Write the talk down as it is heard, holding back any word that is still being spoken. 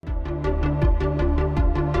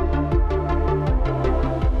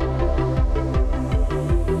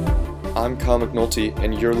I'm Kyle McNulty,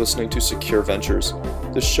 and you're listening to Secure Ventures,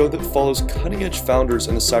 the show that follows cutting-edge founders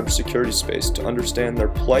in the cybersecurity space to understand their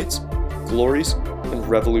plights, glories, and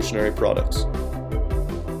revolutionary products.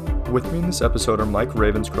 With me in this episode are Mike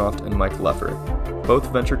Ravenscroft and Mike Leffer,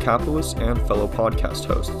 both venture capitalists and fellow podcast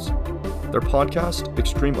hosts. Their podcast,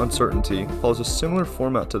 Extreme Uncertainty, follows a similar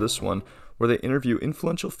format to this one, where they interview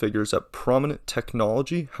influential figures at prominent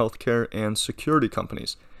technology, healthcare, and security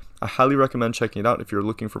companies. I highly recommend checking it out if you're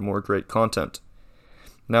looking for more great content.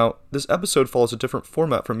 Now, this episode follows a different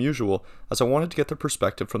format from usual, as I wanted to get the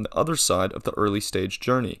perspective from the other side of the early stage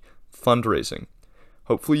journey, fundraising.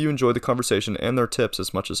 Hopefully you enjoyed the conversation and their tips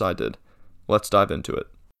as much as I did. Let's dive into it.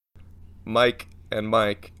 Mike and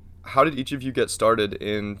Mike, how did each of you get started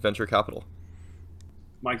in venture capital?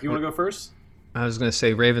 Mike, you want to go first? I was going to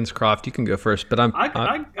say Ravenscroft, you can go first, but I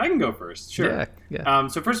can go first, sure. Yeah.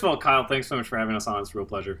 So first of all, Kyle, thanks so much for having us on. It's a real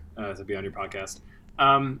pleasure to be on your podcast.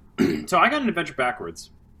 So I got into venture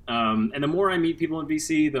backwards. And the more I meet people in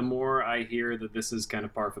VC, the more I hear that this is kind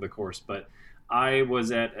of par for the course. But I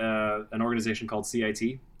was at an organization called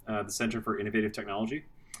CIT, the Center for Innovative Technology.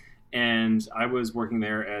 And I was working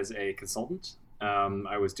there as a consultant.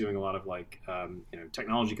 I was doing a lot of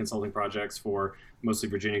technology consulting projects for mostly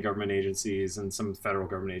Virginia government agencies and some federal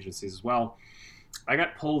government agencies as well. I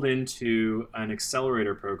got pulled into an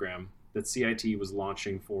accelerator program that CIT was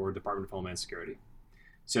launching for Department of Homeland Security.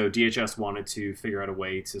 So DHS wanted to figure out a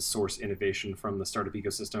way to source innovation from the startup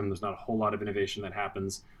ecosystem. There's not a whole lot of innovation that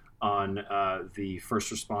happens on the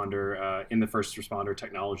first responder, in the first responder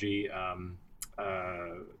technology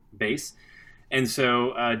base. And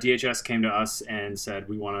so DHS came to us and said,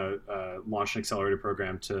 we want to launch an accelerator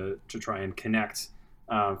program to try and connect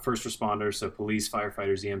first responders, so police,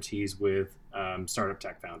 firefighters, EMTs, with startup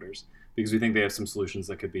tech founders, because we think they have some solutions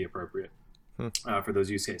that could be appropriate for those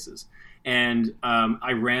use cases. And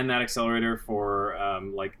I ran that accelerator for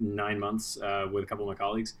 9 months with a couple of my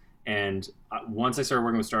colleagues. And once I started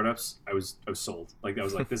working with startups, I was sold. I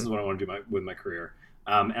was like, this is what I want to do with my career.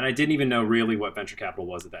 And I didn't even know really what venture capital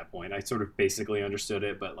was at that point. I sort of basically understood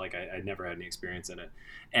it, but I never had any experience in it.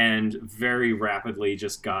 And very rapidly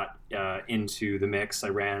just got into the mix. I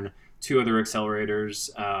ran 2 other accelerators,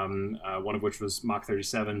 one of which was Mach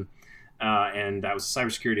 37, and that was a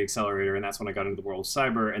cybersecurity accelerator. And that's when I got into the world of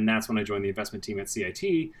cyber. And that's when I joined the investment team at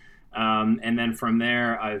CIT. And then from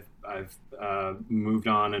there, I've moved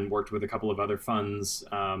on and worked with a couple of other funds,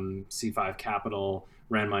 C5 Capital,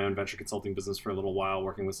 ran my own venture consulting business for a little while,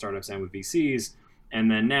 working with startups and with VCs.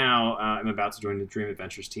 And then now I'm about to join the Dream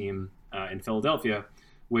Adventures team in Philadelphia,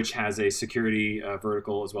 which has a security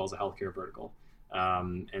vertical as well as a healthcare vertical.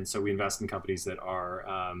 And so we invest in companies that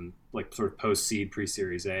are sort of post-seed,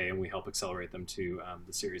 pre-Series A, and we help accelerate them to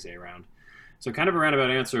the Series A round. So kind of a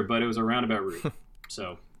roundabout answer, but it was a roundabout route.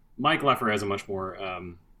 So Mike Leffer has a much more...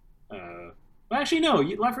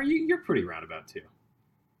 Leffer, you're pretty roundabout too.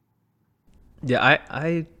 Yeah,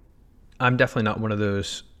 I'm definitely not one of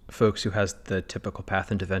those folks who has the typical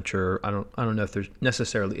path into venture. I don't know if there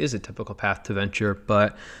necessarily is a typical path to venture,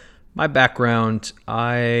 but my background,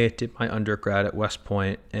 I did my undergrad at West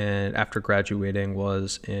Point, and after graduating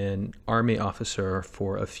was an Army officer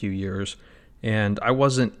for a few years. And I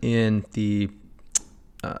wasn't in the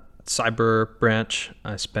cyber branch.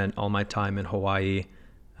 I spent all my time in Hawaii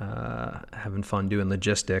having fun doing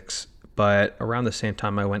logistics. But around the same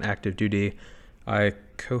time I went active duty, I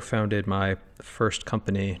co-founded my first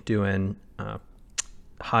company doing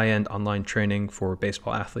high-end online training for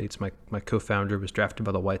baseball athletes. My co-founder was drafted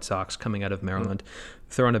by the White Sox coming out of Maryland,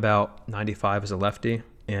 throwing about 95 as a lefty.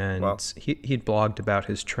 And wow. He'd blogged about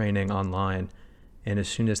his training online. And as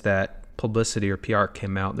soon as that publicity or PR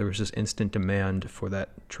came out, there was this instant demand for that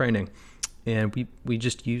training. And we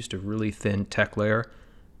just used a really thin tech layer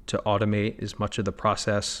to automate as much of the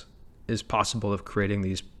process as possible of creating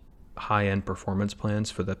these high-end performance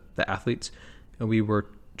plans for the athletes. And we were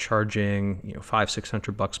charging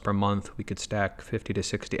 $500-$600 per month. We could stack 50 to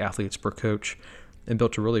 60 athletes per coach and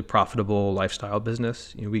built a really profitable lifestyle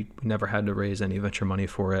business. We never had to raise any venture money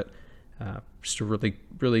for it. Just a really,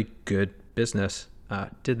 really good business.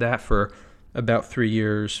 Did that for about 3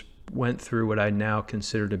 years, went through what I now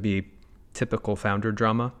consider to be typical founder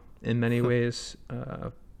drama in many ways.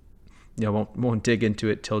 Won't dig into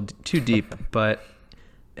it too deep, but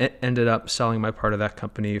it ended up selling my part of that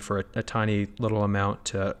company for a tiny little amount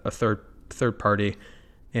to a third party,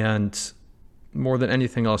 and more than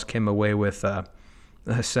anything else came away with a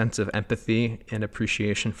sense of empathy and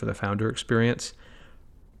appreciation for the founder experience,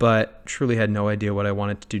 but truly had no idea what I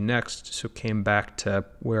wanted to do next. So came back to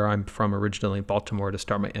where I'm from originally, Baltimore, to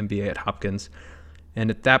start my MBA at Hopkins.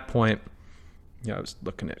 And at that point, I was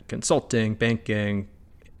looking at consulting, banking,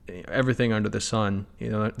 everything under the sun. They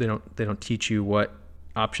don't teach you what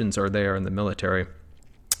options are there in the military.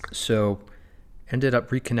 So ended up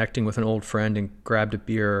reconnecting with an old friend and grabbed a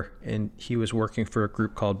beer, and he was working for a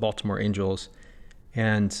group called Baltimore Angels.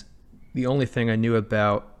 And the only thing I knew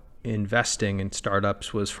about investing in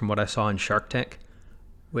startups was from what I saw in Shark Tank,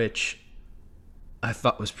 which I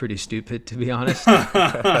thought was pretty stupid, to be honest.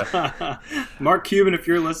 Mark Cuban, if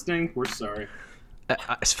you're listening, we're sorry.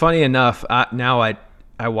 It's funny enough. Now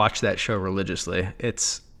I watch that show religiously.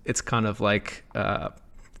 It's kind of like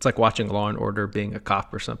it's like watching Law and Order, being a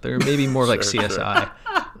cop or something, or maybe more like CSI,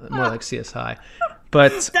 more like CSI.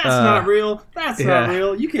 But that's not real. That's not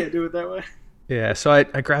real. You can't do it that way. Yeah. So I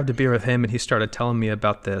grabbed a beer with him, and he started telling me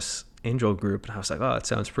about this angel group, and I was like, oh, it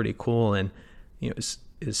sounds pretty cool. And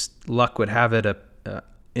as luck would have it, a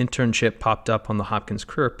internship popped up on the Hopkins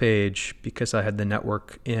career page because I had the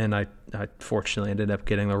network in. I fortunately ended up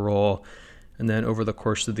getting the role, and then over the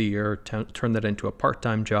course of the year, turned that into a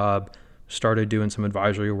part-time job. Started doing some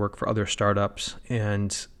advisory work for other startups,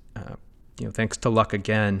 and thanks to luck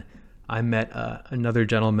again, I met another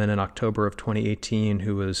gentleman in October of 2018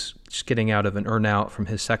 who was just getting out of an earnout from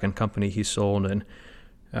his second company he sold, and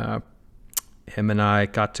him and I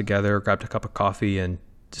got together, grabbed a cup of coffee, and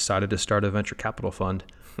decided to start a venture capital fund.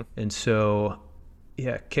 And so,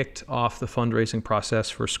 kicked off the fundraising process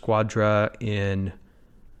for Squadra in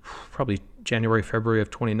probably January, February of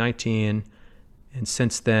 2019. And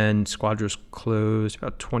since then, Squadra's closed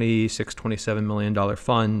about $26-27 million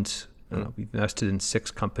fund. We've invested in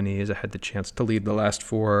 6 companies. I had the chance to lead the last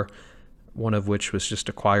 4, one of which was just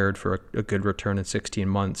acquired for a good return in 16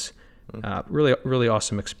 months. Really, really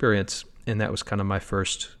awesome experience. And that was kind of my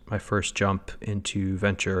first jump into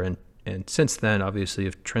venture. And since then, obviously,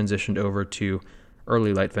 I've transitioned over to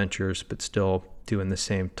early light ventures, but still doing the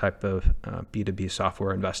same type of B2B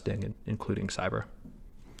software investing, including cyber.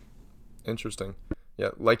 Interesting. Yeah,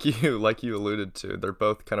 like you alluded to, they're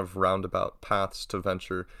both kind of roundabout paths to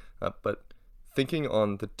venture. But thinking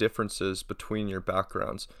on the differences between your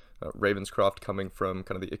backgrounds, Ravenscroft coming from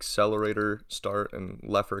kind of the accelerator start and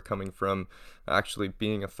Leffer coming from actually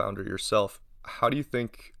being a founder yourself, how do you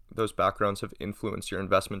think those backgrounds have influenced your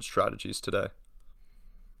investment strategies today?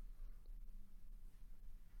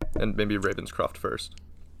 And maybe Ravenscroft first.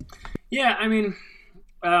 Yeah, I mean,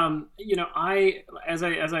 as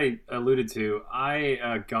I alluded to,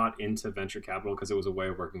 I got into venture capital because it was a way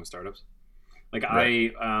of working with startups. Like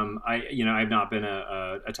right. I've not been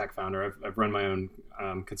a tech founder. I've run my own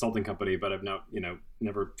consulting company, but I've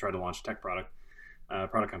never tried to launch a tech product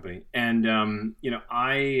company. And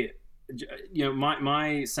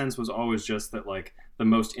my sense was always just that like the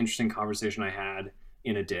most interesting conversation I had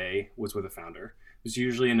in a day was with a founder. It was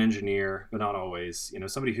usually an engineer, but not always.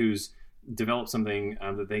 Somebody who's developed something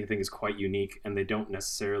that they think is quite unique, and they don't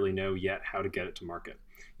necessarily know yet how to get it to market.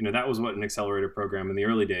 That was what an accelerator program in the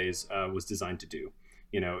early days was designed to do.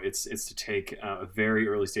 It's to take a very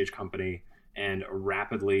early stage company and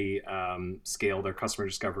rapidly scale their customer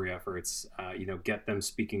discovery efforts. Get them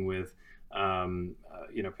speaking with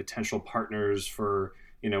potential partners for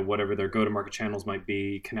whatever their go-to-market channels might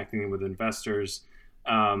be, connecting them with investors.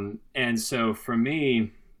 And so for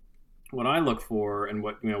me, what I look for and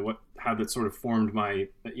how that sort of formed my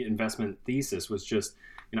investment thesis was just,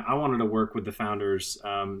 I wanted to work with the founders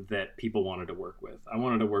that people wanted to work with. I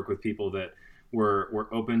wanted to work with people that were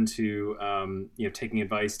open to taking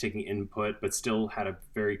advice, taking input, but still had a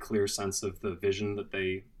very clear sense of the vision that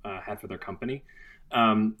they had for their company.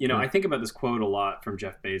 I think about this quote a lot from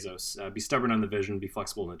Jeff Bezos: "Be stubborn on the vision, be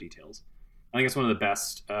flexible in the details." I think it's one of the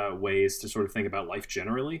best ways to sort of think about life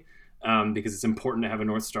generally. Because it's important to have a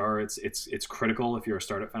North Star. It's critical if you're a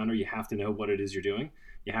startup founder. You have to know what it is you're doing.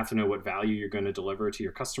 You have to know what value you're going to deliver to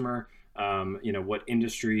your customer. What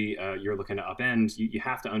industry you're looking to upend. You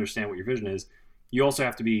have to understand what your vision is. You also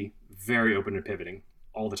have to be very open to pivoting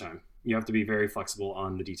all the time. You have to be very flexible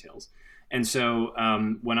on the details. And so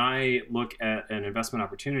when I look at an investment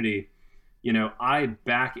opportunity, I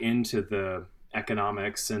back into the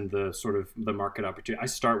economics and the sort of the market opportunity. I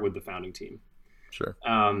start with the founding team. Sure.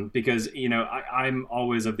 Because, I'm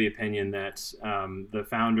always of the opinion that the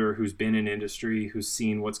founder who's been in industry, who's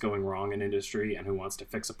seen what's going wrong in industry, and who wants to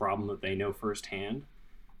fix a problem that they know firsthand,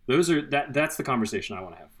 that's the conversation I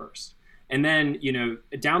want to have first. And then,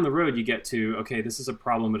 down the road you get to, okay, this is a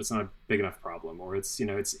problem, but it's not a big enough problem, or it's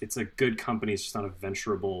a good company, it's just not a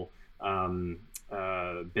venturable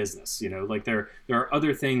business. Like there are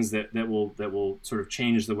other things that will sort of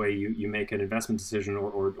change the way you make an investment decision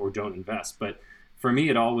or don't invest. But for me,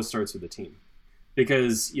 it always starts with the team,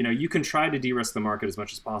 because you can try to de-risk the market as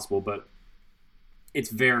much as possible, but it's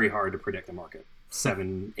very hard to predict the market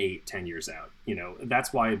 7, 8, 10 years out.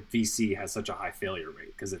 That's why VC has such a high failure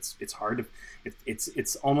rate, because it's hard to,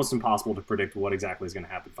 it's almost impossible to predict what exactly is going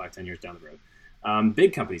to happen 5, 10 years down the road.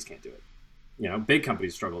 Big companies can't do it. Big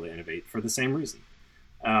companies struggle to innovate for the same reason.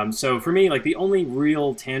 So for me, like, the only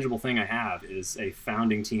real tangible thing I have is a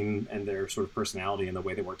founding team and their sort of personality and the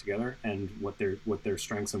way they work together and what their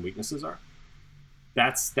strengths and weaknesses are.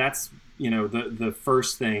 That's the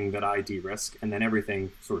first thing that I de-risk, and then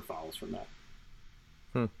everything sort of follows from that.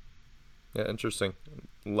 Yeah, interesting.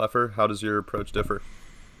 Leffer, how does your approach differ?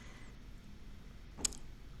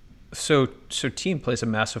 So team plays a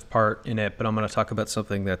massive part in it, but I'm going to talk about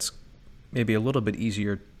something that's maybe a little bit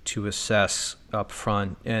easier to assess up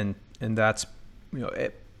front, and that's,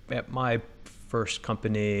 at my first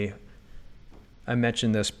company, I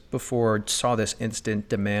mentioned this before, saw this instant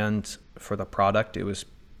demand for the product. It was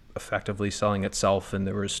effectively selling itself, and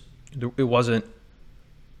there was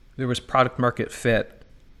product market fit.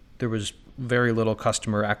 There was very little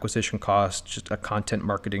customer acquisition cost, just a content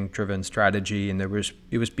marketing driven strategy, and it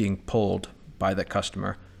was being pulled by the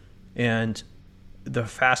customer. And the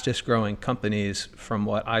fastest growing companies, from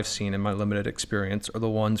what I've seen in my limited experience, are the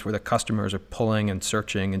ones where the customers are pulling and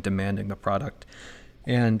searching and demanding the product.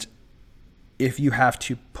 And if you have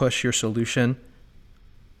to push your solution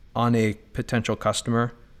on a potential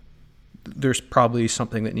customer, there's probably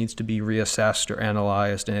something that needs to be reassessed or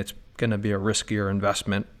analyzed, and it's going to be a riskier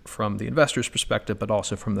investment from the investor's perspective, but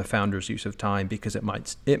also from the founder's use of time, because it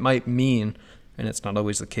might mean, and it's not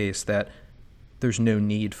always the case, that there's no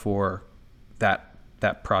need for that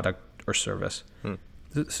product or service.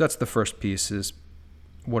 So that's the first piece, is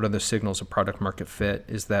what are the signals of product market fit?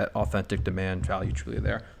 Is that authentic demand value truly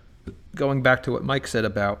there? Going back to what Mike said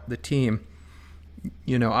about the team,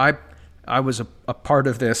 I was a part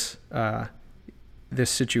of this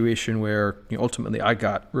situation where ultimately I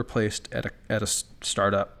got replaced at a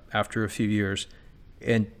startup after a few years,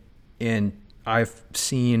 and I've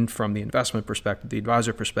seen from the investment perspective, the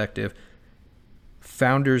advisor perspective,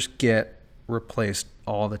 founders get replaced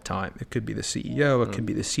all the time. It could be the CEO, it could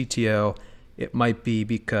be the CTO. It might be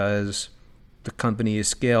because the company is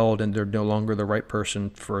scaled and they're no longer the right person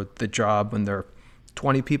for the job when there are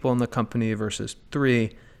 20 people in the company versus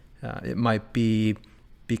 3. It might be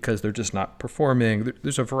because they're just not performing.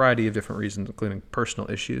 There's a variety of different reasons, including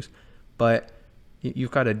personal issues. But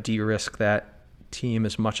you've got to de-risk that team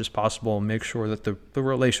as much as possible and make sure that the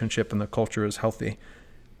relationship and the culture is healthy,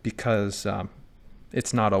 because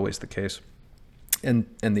it's not always the case. And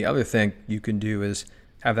the other thing you can do is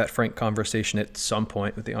have that frank conversation at some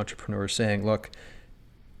point with the entrepreneur, saying, look,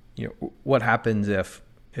 what happens if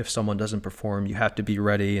someone doesn't perform? You have to be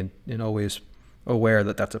ready and always aware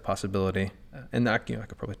that that's a possibility. And that, I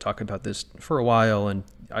could probably talk about this for a while. And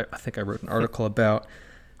I think I wrote an article about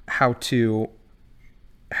how to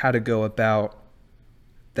go about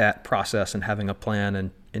that process and having a plan,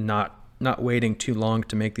 and not waiting too long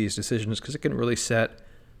to make these decisions, because it can really set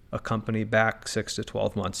a company back 6 to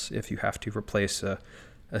 12 months if you have to replace a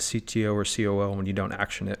CTO or COO when you don't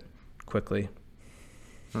action it quickly.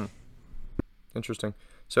 Interesting.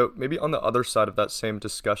 So maybe on the other side of that same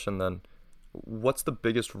discussion then, what's the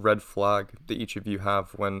biggest red flag that each of you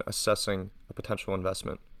have when assessing a potential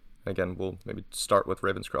investment? Again, we'll maybe start with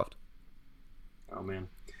Ravenscroft. Oh man.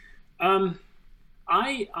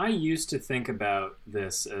 I used to think about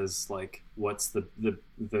this as like, what's the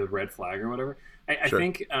red flag or whatever. I Sure.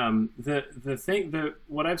 think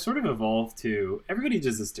what I've sort of evolved to, everybody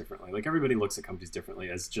does this differently. Like, everybody looks at companies differently,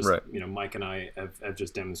 as just Right. Mike and I have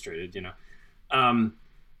just demonstrated.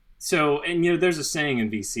 So, and there's a saying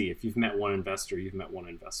in VC: if you've met one investor, you've met one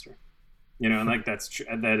investor. And like that's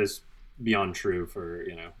that is beyond true for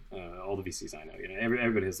all the VCs I know.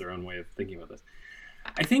 Everybody has their own way of thinking about this.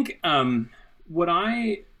 I think what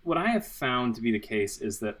I have found to be the case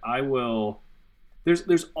is that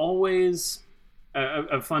there's always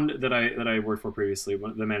a fund that I worked for previously.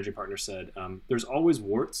 The managing partner said there's always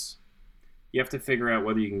warts. You have to figure out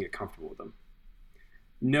whether you can get comfortable with them.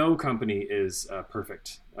 No company is a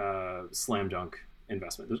perfect slam dunk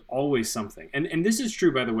investment. There's always something, and this is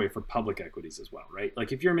true, by the way, for public equities as well, right?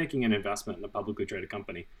 Like, if you're making an investment in a publicly traded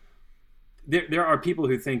company, there are people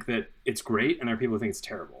who think that it's great, and there are people who think it's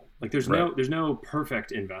terrible. Like, there's no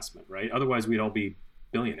perfect investment, right? Otherwise, we'd all be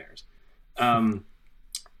billionaires.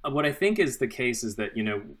 What I think is the case is that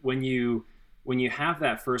when you have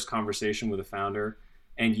that first conversation with a founder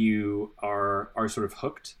and you are sort of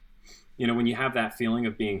hooked, when you have that feeling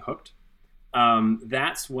of being hooked,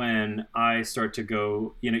 that's when I start to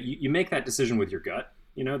go. You make that decision with your gut.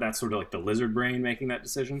 That's sort of like the lizard brain making that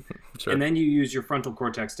decision. Sure. And then you use your frontal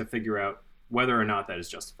cortex to figure out whether or not that is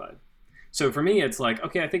justified. So for me, it's like,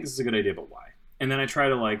 okay, I think this is a good idea, but why? And then I try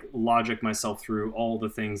to like logic myself through all the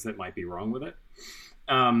things that might be wrong with it.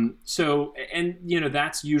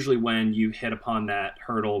 That's usually when you hit upon that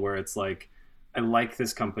hurdle where it's like, I like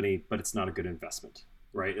this company, but it's not a good investment,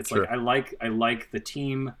 right? It's Sure. like, I like the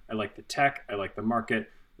team, I like the tech, I like the market,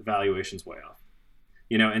 the valuation's way off,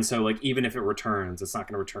 and so like, even if it returns, it's not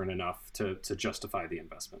going to return enough to justify the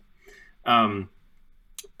investment.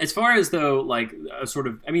 As far as though, like a sort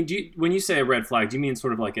of, I mean, when you say a red flag, do you mean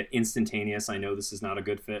sort of like an instantaneous, I know this is not a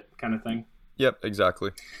good fit kind of thing? Yep,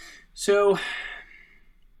 exactly. So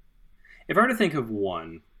if I were to think of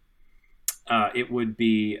one, it would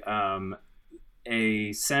be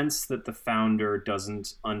a sense that the founder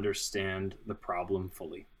doesn't understand the problem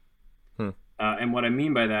fully. And what I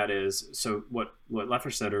mean by that is, so what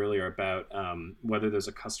Leffler said earlier about whether there's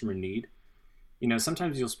a customer need.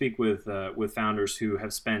 Sometimes you'll speak with founders who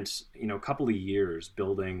have spent a couple of years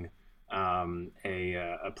building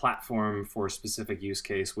a platform for a specific use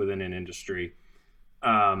case within an industry,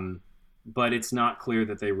 but it's not clear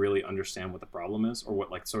that they really understand what the problem is, or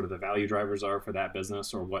what like sort of the value drivers are for that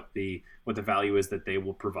business, or what the value is that they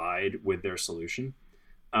will provide with their solution.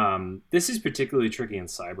 This is particularly tricky in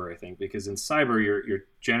cyber, I think, because in cyber you're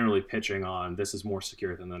generally pitching on this is more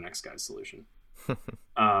secure than the next guy's solution.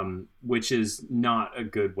 Which is not a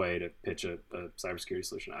good way to pitch a cybersecurity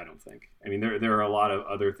solution, I don't think. I mean, there are a lot of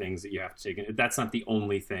other things that you have to take in. That's not the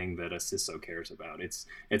only thing that a CISO cares about. It's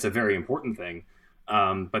a very important thing,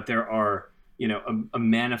 but there are a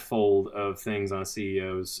manifold of things on a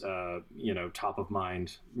CEO's top of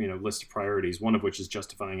mind list of priorities. One of which is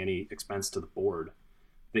justifying any expense to the board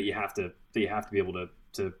that you have to be able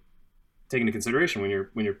to take into consideration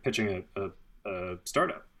when you're pitching a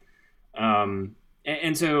startup.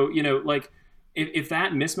 And so, like if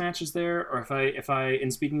that mismatch is there, or if I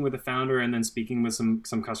in speaking with a founder and then speaking with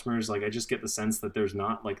some customers, like I just get the sense that there's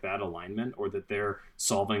not like that alignment, or that they're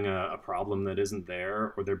solving a problem that isn't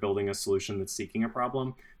there, or they're building a solution that's seeking a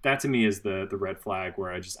problem. That to me is the red flag,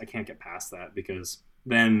 where I can't get past that, because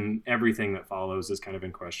then everything that follows is kind of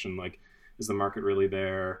in question. Like, is the market really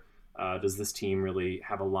there? Does this team really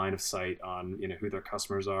have a line of sight on who their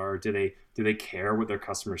customers are? Do they care what their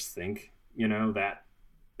customers think?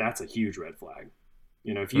 That's a huge red flag.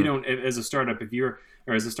 If you don't, as a startup,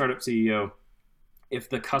 or as a startup CEO, if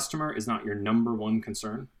the customer is not your number one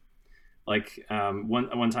concern, like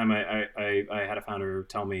one time I had a founder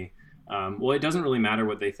tell me, well, it doesn't really matter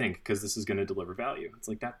what they think, because this is going to deliver value. It's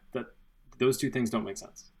like that those two things don't make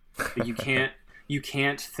sense. Like, you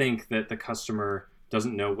can't think that the customer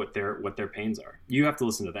doesn't know what their pains are. You have to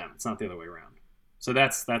listen to them. It's not the other way around. So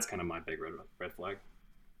that's kind of my big red flag.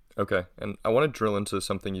 Okay, and I want to drill into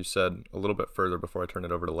something you said a little bit further before I turn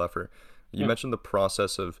it over to Leffer. You mentioned the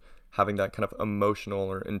process of having that kind of emotional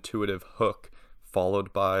or intuitive hook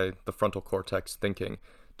followed by the frontal cortex thinking.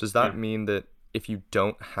 Does that mean that if you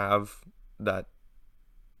don't have that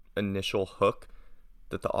initial hook,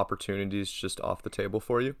 that the opportunity is just off the table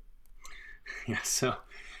for you? Yeah, so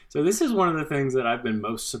this is one of the things that I've been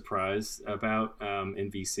most surprised about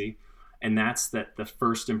in VC, and that's that the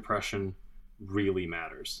first impression really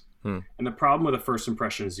matters. And the problem with a first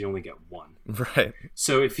impression is you only get one. Right.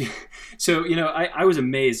 So I was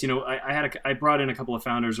amazed. I brought in a couple of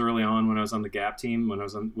founders early on when I was on the Gap team, when I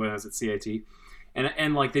was at CIT,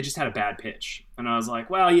 and like they just had a bad pitch, and I was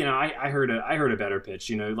like, well, I heard a better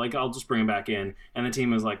pitch. Like I'll just bring them back in, and the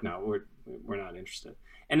team was like, no, we're not interested.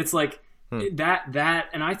 And it's like that,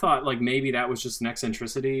 and I thought like maybe that was just an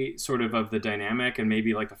eccentricity sort of the dynamic, and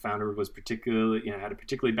maybe like the founder was particularly had a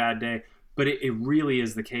particularly bad day. But it really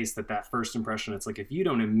is the case that first impression, it's like if you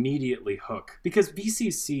don't immediately hook, because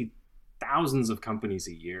VCs see thousands of companies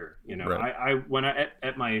a year. Right.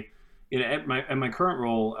 At my current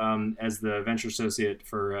role as the venture associate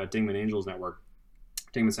for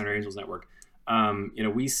Dingman Center Angels Network,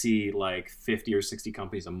 we see like 50 or 60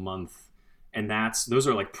 companies a month, and those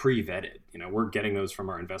are like pre-vetted. We're getting those from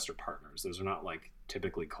our investor partners. Those are not like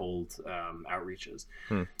typically cold outreaches.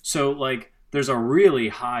 So like, there's a really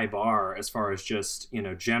high bar as far as just,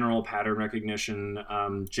 general pattern recognition,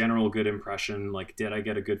 general good impression. Like, did I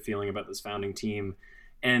get a good feeling about this founding team?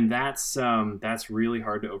 And that's really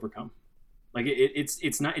hard to overcome. Like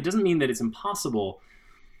it's not, it doesn't mean that it's impossible,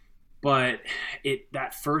 but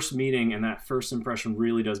that first meeting and that first impression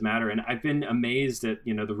really does matter. And I've been amazed at,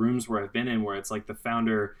 the rooms where I've been in, where it's like the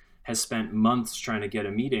founder has spent months trying to get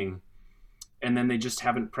a meeting, and then they just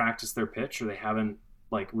haven't practiced their pitch, or they haven't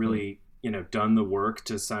like really, done the work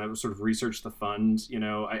to sort of research the fund.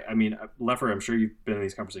 I mean, Leffer, I'm sure you've been in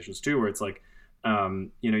these conversations too, where it's like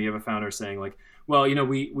You have a founder saying like, well,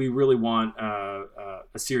 we really want a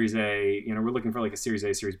Series A. We're looking for like a Series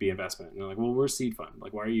A, Series B investment. And they're like, well, we're a seed fund.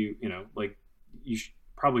 Like, why are you, like you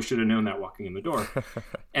probably should have known that walking in the door.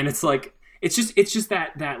 And it's like, it's just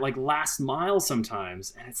that like last mile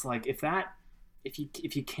sometimes. And it's like, if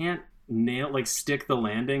you can't stick the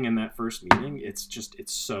landing in that first meeting, it's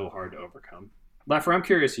so hard to overcome. Laffer, I'm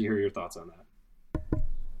curious to hear your thoughts on that.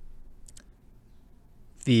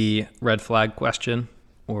 The red flag question,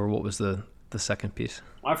 or what was the second piece?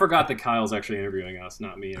 I forgot that Kyle's actually interviewing us,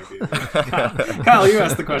 not me interviewing. Kyle, you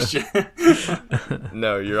asked the question.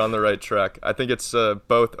 No, you're on the right track. I think it's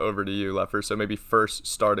both over to you, Leffer. So maybe first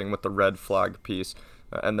starting with the red flag piece,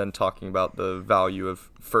 and then talking about the value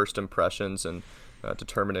of first impressions and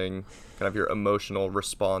determining kind of your emotional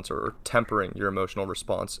response or tempering your emotional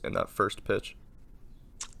response in that first pitch.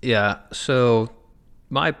 Yeah. So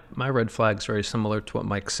my red flag's very similar to what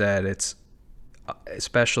Mike said. It's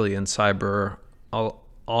especially in cyber, I'll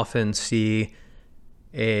often see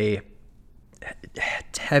a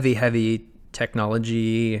heavy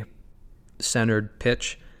technology centered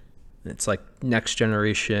pitch. It's like next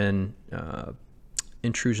generation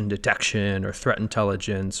intrusion detection or threat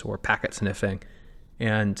intelligence or packet sniffing.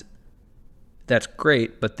 And that's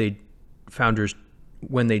great, but founders,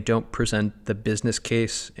 when they don't present the business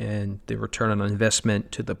case and the return on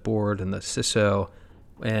investment to the board and the CISO,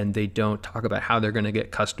 and they don't talk about how they're going to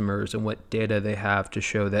get customers and what data they have to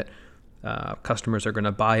show that customers are going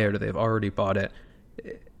to buy it or they've already bought it,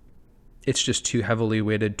 it's just too heavily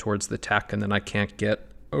weighted towards the tech, and then I can't get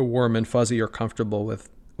a warm and fuzzy or comfortable with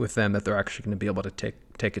them that they're actually going to be able to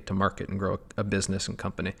take it to market and grow a business and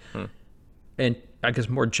company. And I guess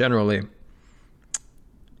more generally,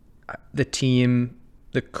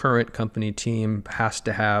 the current company team has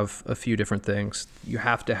to have a few different things. You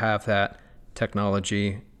have to have that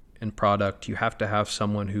technology and product. You have to have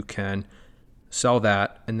someone who can sell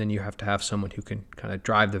that, and then you have to have someone who can kind of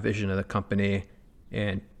drive the vision of the company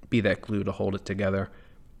and be that glue to hold it together.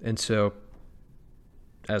 And so,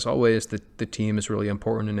 as always, the team is really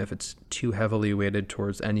important, and if it's too heavily weighted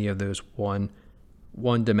towards any of those one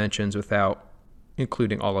dimensions without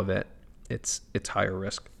including all of it, it's higher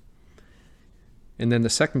risk. And then the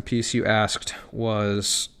second piece you asked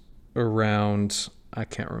was around, I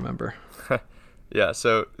can't remember. Yeah,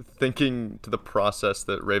 so thinking to the process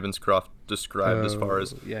that Ravenscroft described as far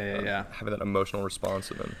as having that emotional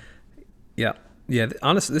response. Yeah.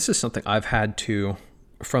 Honestly, this is something I've had to,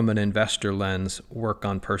 from an investor lens, work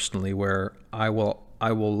on personally, where I will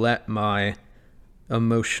let my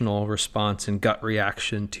emotional response and gut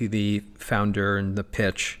reaction to the founder and the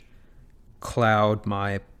pitch cloud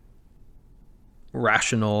my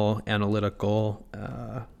rational, analytical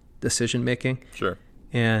decision making. Sure.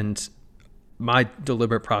 And my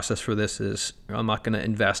deliberate process for this is I'm not going to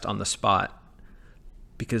invest on the spot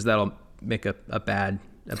because that'll make a bad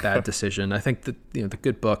decision. I think that the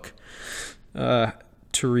good book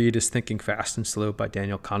to read is Thinking Fast and Slow by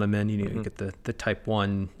Daniel Kahneman. You get the type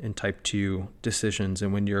 1 and type 2 decisions,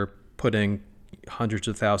 and when you're putting hundreds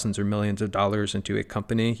of thousands or millions of dollars into a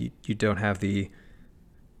company, you don't have the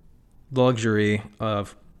luxury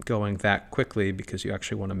of going that quickly because you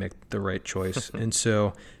actually want to make the right choice. And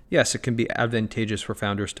so, yes, it can be advantageous for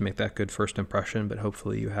founders to make that good first impression, but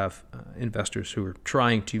hopefully you have investors who are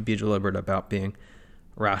trying to be deliberate about being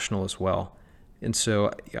rational as well. And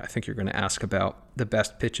so, I think you're going to ask about the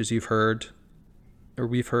best pitches you've heard or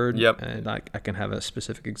we've heard. Yep. And I can have a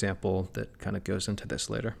specific example that kind of goes into this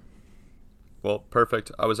later. Well,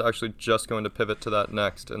 perfect. I was actually just going to pivot to that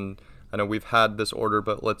next, and I know we've had this order,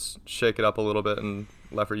 but let's shake it up a little bit, and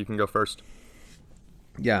Leffer, you can go first.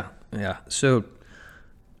 Yeah. So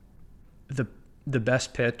the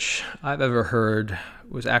best pitch I've ever heard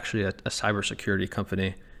was actually a cybersecurity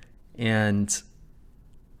company, and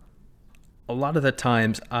a lot of the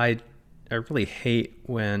times I really hate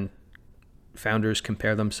when founders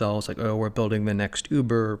compare themselves like, oh, we're building the next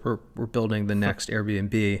Uber, we're building the next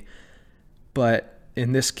Airbnb. But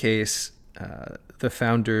in this case, the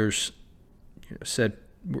founders said,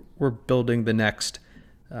 we're building the next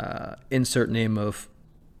insert name of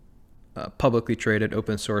publicly traded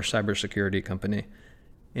open source cybersecurity company.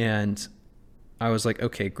 And I was like,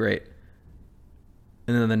 okay, great.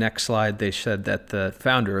 And then the next slide, they said that the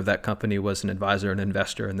founder of that company was an advisor and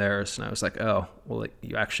investor in theirs. And I was like, oh, well,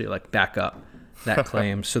 you actually back up that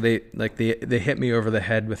claim. So they hit me over the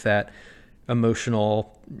head with that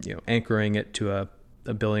emotional, anchoring it to a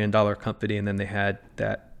 $1 billion company. And then they had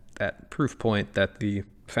that proof point that the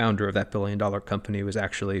founder of that $1 billion company was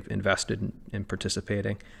actually invested in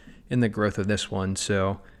participating in the growth of this one.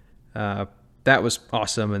 So that was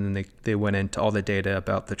awesome. And then they went into all the data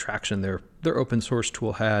about the traction their open source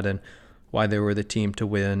tool had and why they were the team to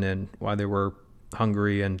win and why they were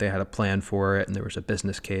hungry and they had a plan for it and there was a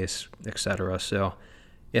business case, et cetera. So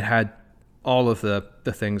it had all of the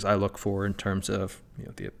things I look for in terms of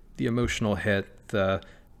the emotional hit, the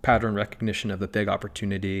pattern recognition of the big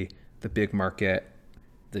opportunity, the big market,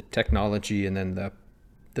 the technology, and then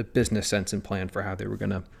the business sense and plan for how they were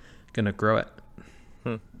gonna grow it.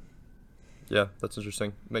 Yeah, that's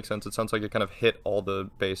interesting. Makes sense. It sounds like it kind of hit all the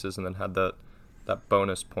bases and then had that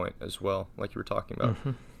bonus point as well, like you were talking about.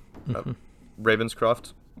 Mm-hmm.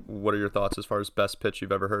 Ravenscroft, what are your thoughts as far as best pitch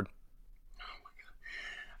you've ever heard?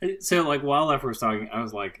 So like while Leffer was talking, I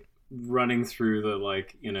was like running through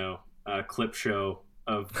the clip show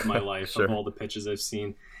of my life sure. of all the pitches I've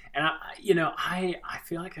seen, and I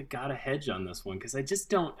feel like I got a hedge on this one because I just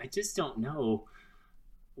don't know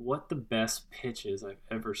what the best pitch is I've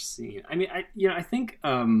ever seen. I mean, I think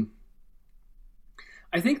the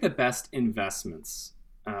best investments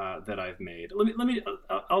that I've made.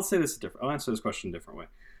 I'll say this different. I'll answer this question a different way.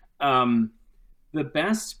 The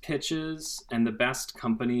best pitches and the best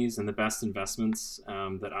companies and the best investments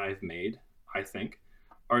that I've made, I think,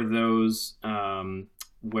 are those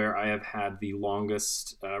where I have had the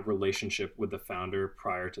longest relationship with the founder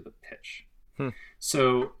prior to the pitch.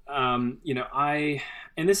 So, and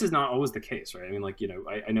this is not always the case, right? I mean,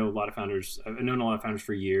 I know a lot of founders. I've known a lot of founders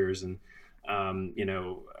for years, and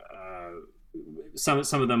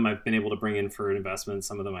some of them I've been able to bring in for an investment.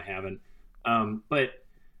 Some of them I haven't. But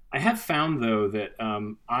I have found though that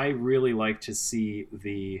I really like to see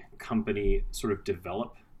the company sort of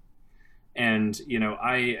develop. And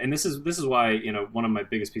this is why one of my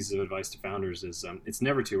biggest pieces of advice to founders is it's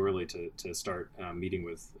never too early to start meeting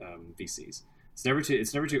with VCs. It's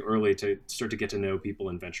never too early to start to get to know people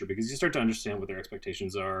in venture because you start to understand what their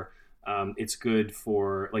expectations are. It's good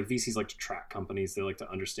for VCs like to track companies. They like to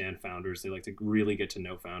understand founders. They like to really get to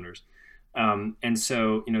know founders. And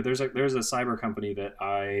so there's a cyber company that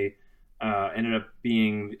I ended up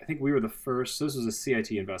being. I think we were the first. So this was a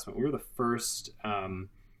CIT investment. We were the first.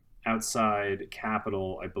 Outside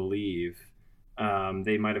capital, I believe.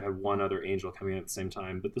 They might have had one other angel coming in at the same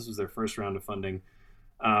time, but this was their first round of funding.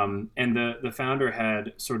 And the founder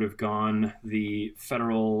had sort of gone the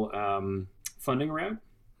federal funding route.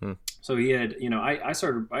 So he had,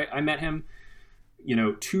 I met him,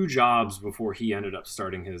 2 jobs before he ended up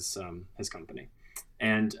starting his company.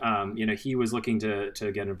 And, he was looking to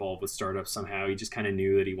get involved with startups somehow. He just kind of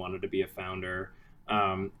knew that he wanted to be a founder.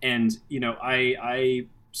 I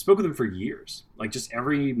spoke with him for years. Like just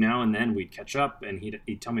every now and then we'd catch up and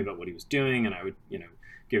he'd tell me about what he was doing and I would,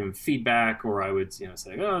 give him feedback or I would, say,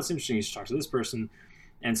 oh, it's interesting. You should talk to this person.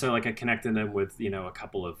 And so I connected him with, a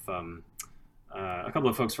couple of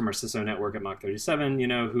folks from our CISO network at Mach 37,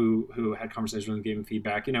 who had conversations with him, gave him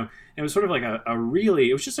feedback, and it was sort of like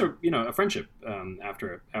it was just a friendship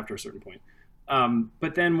after a certain point.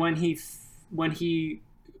 But then when he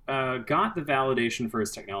got the validation for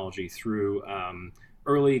his technology through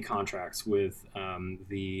early contracts with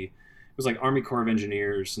it was like Army Corps of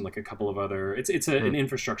Engineers and a couple of other. It's an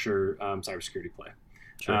infrastructure cybersecurity play.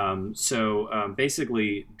 Sure.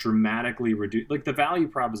 Basically, dramatically reduce the value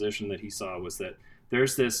proposition that he saw was that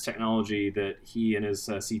there's this technology that he and his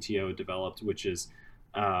CTO developed, which is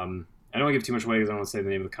I don't want to give too much away because I don't want to say the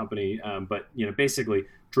name of the company, but basically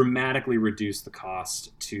dramatically reduce the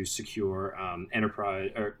cost to secure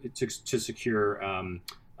enterprise or to secure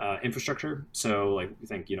infrastructure. So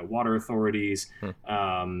think water authorities,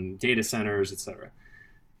 data centers, etc.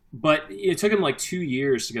 But it took him 2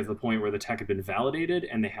 years to get to the point where the tech had been validated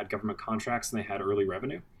and they had government contracts and they had early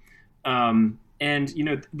revenue. And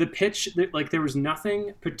the pitch, there was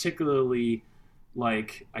nothing particularly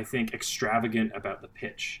I think extravagant about the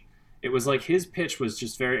pitch. It was his pitch was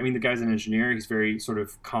just very. The guy's an engineer. He's very sort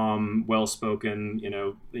of calm, well-spoken.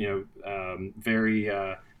 Very.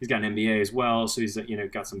 He's got an MBA as well, so he's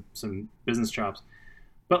got some business chops.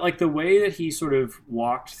 But the way that he sort of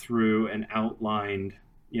walked through and outlined,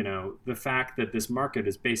 the fact that this market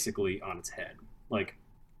is basically on its head.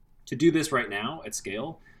 To do this right now at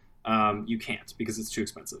scale, you can't because it's too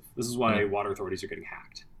expensive. This is why water authorities are getting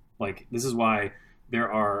hacked. This is why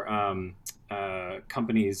there are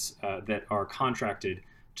companies that are contracted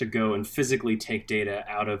to go and physically take data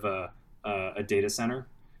out of a data center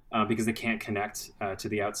because they can't connect to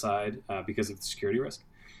the outside because of the security risk.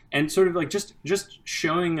 And sort of just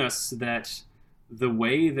showing us that the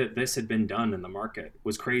way that this had been done in the market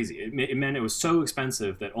was crazy. It meant it was so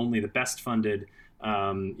expensive that only the best funded,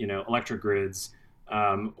 electric grids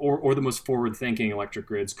or the most forward-thinking electric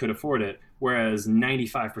grids could afford it, whereas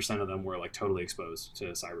 95% of them were like totally exposed to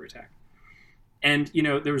cyber attack. And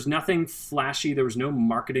there was nothing flashy. There was no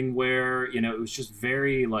marketing where it was just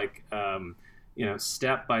very like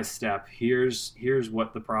step by step. Here's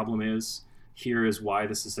what the problem is. Here is why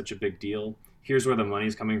this is such a big deal. Here's where the money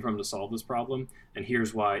is coming from to solve this problem, and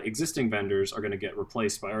here's why existing vendors are going to get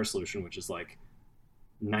replaced by our solution, which is like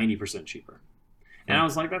 90% cheaper. And I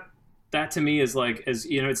was like, that to me is like,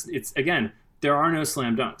 it's again, there are no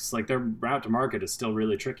slam dunks. Like their route to market is still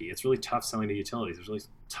really tricky. It's really tough selling to utilities. It's really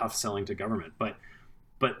tough selling to government. But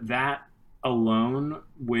that alone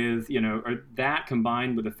with, or that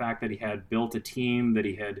combined with the fact that he had built a team, that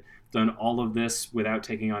he had done all of this without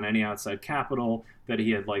taking on any outside capital, that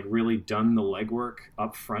he had like really done the legwork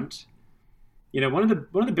up front. One of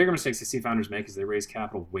the bigger mistakes I see founders make is they raise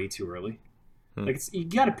capital way too early. Like you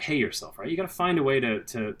got to pay yourself, right? You got to find a way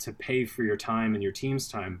to pay for your time and your team's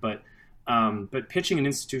time. But pitching an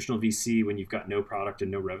institutional VC when you've got no product and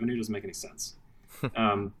no revenue doesn't make any sense.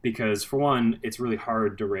 Because for one, it's really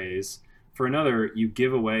hard to raise. For another, you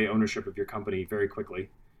give away ownership of your company very quickly.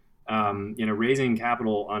 Raising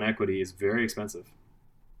capital on equity is very expensive.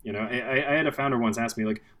 I had a founder once ask me,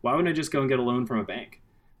 like, why wouldn't I just go and get a loan from a bank?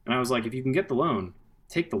 And I was like, if you can get the loan,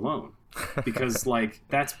 take the loan, because like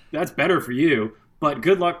that's better for you. But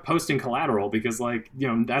good luck posting collateral, because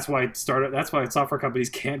that's why software companies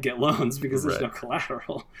can't get loans, because there's no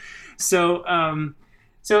collateral. So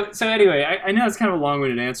anyway, I know it's kind of a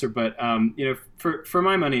long-winded answer, but for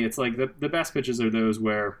my money, it's like the best pitches are those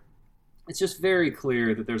where it's just very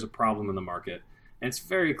clear that there's a problem in the market, and it's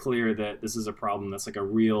very clear that this is a problem that's like a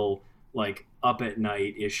real like up at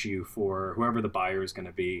night issue for whoever the buyer is going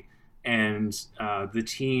to be. And the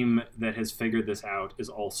team that has figured this out is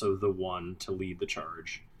also the one to lead the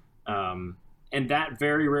charge, and that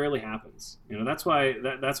very rarely happens. That's why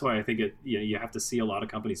I think it. You have to see a lot of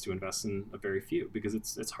companies to invest in a very few, because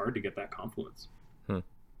it's hard to get that confluence.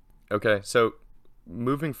 Okay, so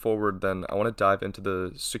moving forward, then I want to dive into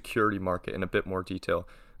the security market in a bit more detail.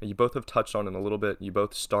 You both have touched on it a little bit. You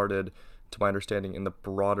both started, to my understanding, in the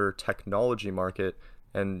broader technology market,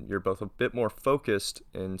 and you're both a bit more focused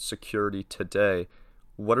in security today.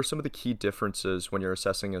 What are some of the key differences when you're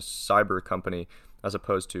assessing a cyber company as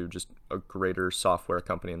opposed to just a greater software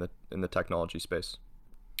company in the technology space?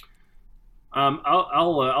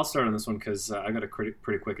 I'll start on this one because I got a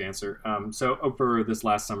pretty quick answer. So over this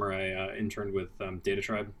last summer, I interned with Data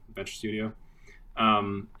Tribe Venture Studio,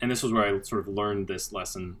 and this was where I sort of learned this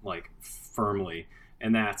lesson like firmly,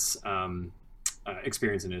 and that's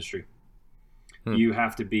experience in industry. You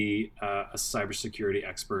have to be a cybersecurity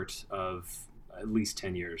expert of at least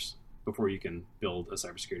 10 years before you can build a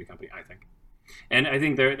cybersecurity company, I think. And I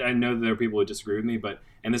think I know that there are people who disagree with me,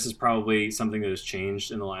 and this is probably something that has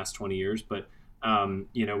changed in the last 20 years. But,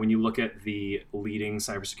 when you look at the leading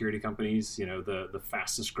cybersecurity companies, the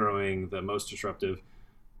fastest growing, the most disruptive,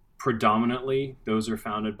 predominantly those are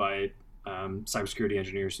founded by cybersecurity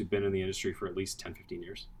engineers who've been in the industry for at least 10, 15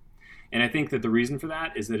 years. And I think that the reason for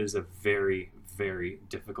that is that it is a very, very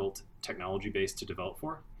difficult technology base to develop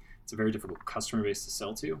for. It's a very difficult customer base to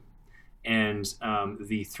sell to. And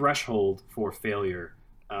the threshold for failure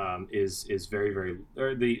is very, very,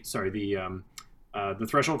 the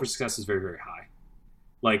threshold for success is very, very high.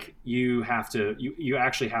 Like you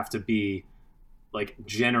actually have to be like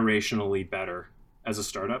generationally better as a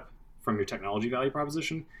startup from your technology value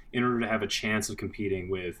proposition in order to have a chance of competing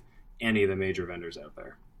with any of the major vendors out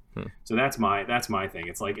there. So that's my thing.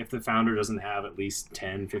 It's like if the founder doesn't have at least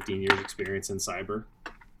 10, 15 years experience in cyber,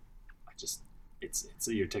 it's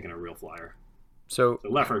you're taking a real flyer. So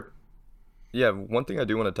Leffert. Yeah, one thing I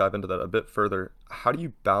do want to dive into that a bit further. How do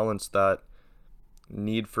you balance that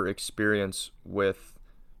need for experience with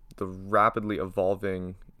the rapidly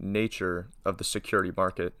evolving nature of the security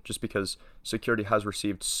market? Just because security has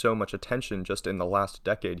received so much attention just in the last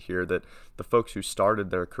decade here, that the folks who started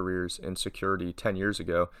their careers in security 10 years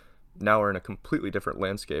ago now are in a completely different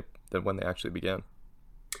landscape than when they actually began.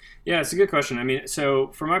 Yeah, it's a good question. I mean, so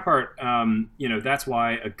for my part, that's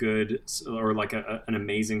why a good or like an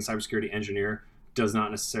amazing cybersecurity engineer does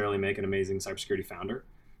not necessarily make an amazing cybersecurity founder.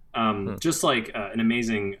 Just like an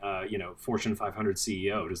amazing, Fortune 500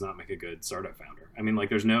 CEO does not make a good startup founder. I mean, like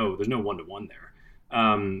there's no one-to-one there.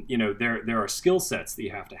 There are skill sets that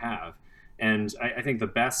you have to have. And I think the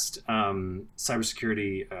best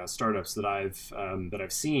cybersecurity startups that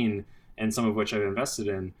I've seen, and some of which I've invested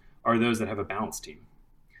in, are those that have a balanced team.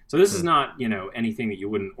 So this is not anything that you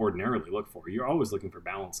wouldn't ordinarily look for. You're always looking for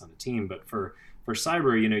balance on the team, but for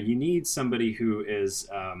cyber, you need somebody who is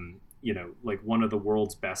like one of the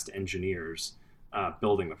world's best engineers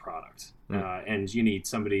building the product. And you need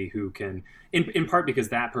somebody who can, in part because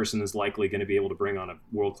that person is likely going to be able to bring on a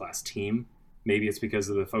world-class team. Maybe it's because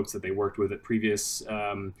of the folks that they worked with at previous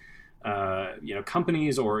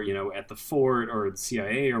companies, or at the Fort or the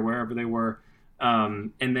CIA or wherever they were.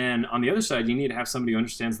 And then on the other side, you need to have somebody who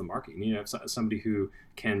understands the market. You need to have somebody who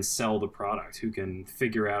can sell the product, who can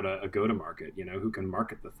figure out a go-to-market, who can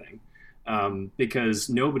market the thing. Because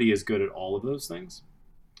nobody is good at all of those things.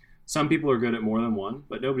 Some people are good at more than one,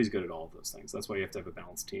 but nobody's good at all of those things. That's why you have to have a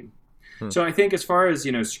balanced team. So I think as far as,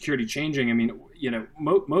 security changing, I mean,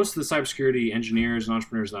 most of the cybersecurity engineers and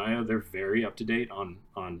entrepreneurs that I know, they're very up to date on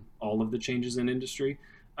all of the changes in industry.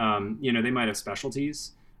 They might have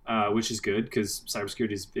specialties, which is good because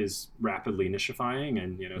cybersecurity is rapidly nichifying,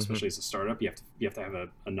 and especially as a startup, you have to have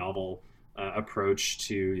a novel approach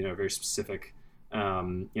to a very specific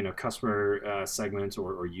customer segment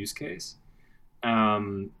or use case.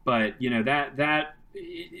 But that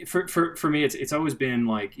for me, it's always been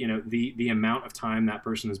like the amount of time that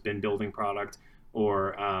person has been building product,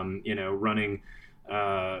 or running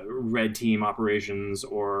red team operations,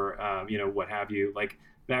 or what have you, like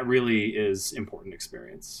that really is important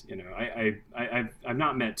experience. I've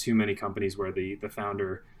not met too many companies where the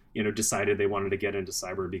founder decided they wanted to get into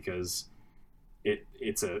cyber because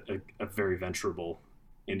it's a very venturable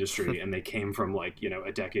industry and they came from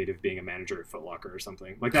a decade of being a manager at Foot Locker or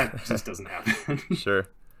something. Like that just doesn't happen. Sure.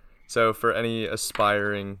 So for any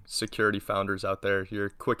aspiring security founders out there, your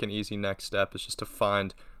quick and easy next step is just to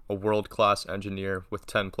find a world-class engineer with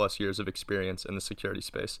 10 plus years of experience in the security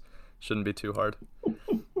space. Shouldn't be too hard.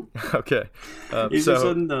 Okay. Easier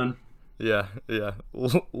said than done. Yeah.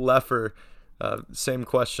 Leffer, same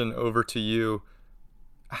question over to you.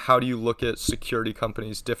 How do you look at security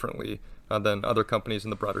companies differently than other companies in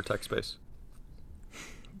the broader tech space?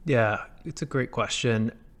 Yeah, it's a great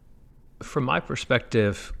question. From my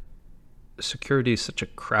perspective, security is such a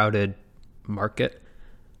crowded market.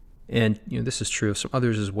 And this is true of some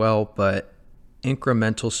others as well, but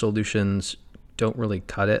incremental solutions don't really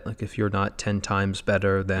cut it. Like if you're not 10 times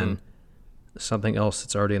better than something else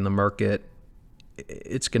that's already in the market,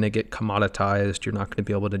 it's going to get commoditized. You're not going to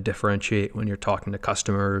be able to differentiate when you're talking to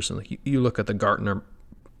customers. And you look at the Gartner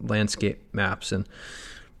landscape maps, and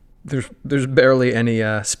there's barely any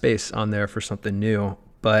space on there for something new.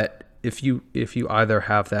 But if you either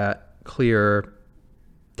have that clear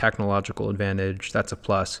technological advantage, that's a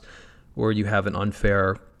plus, or you have an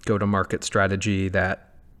unfair go-to-market strategy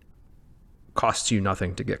that costs you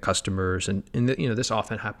nothing to get customers. And this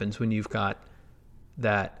often happens when you've got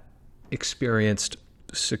that experienced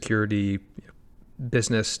security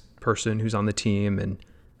business person who's on the team, and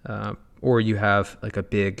or you have like a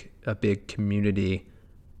big community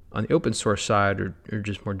on the open source side, or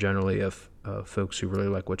just more generally of folks who really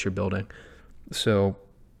like what you're building. So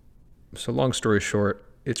long story short,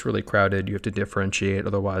 it's really crowded. You have to differentiate,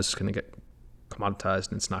 otherwise it's going to get commoditized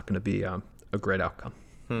and it's not going to be a great outcome.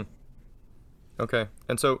 Okay.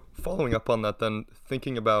 And so following up on that, then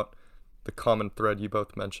thinking about the common thread you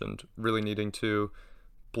both mentioned, really needing to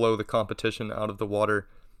blow the competition out of the water,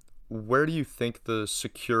 where do you think the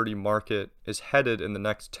security market is headed in the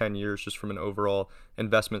next 10 years, just from an overall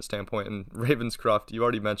investment standpoint? And Ravenscroft, you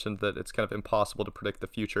already mentioned that it's kind of impossible to predict the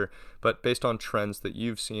future, but based on trends that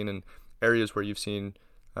you've seen and areas where you've seen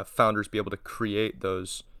founders be able to create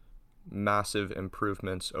those massive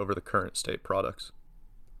improvements over the current state products.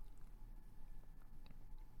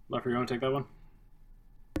 Leffer, you want to take that one?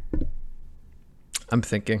 I'm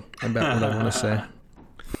thinking about what I want to say.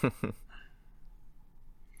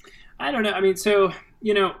 I don't know. I mean, so,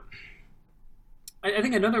 I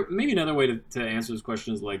think another way to answer this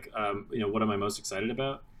question is what am I most excited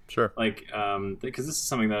about? Sure. Because this is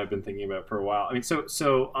something that I've been thinking about for a while. I mean,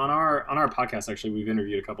 so on our podcast, actually, we've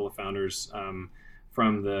interviewed a couple of founders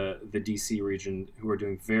from the DC region who are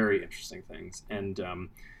doing very interesting things. And,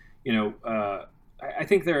 I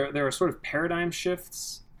think there are sort of paradigm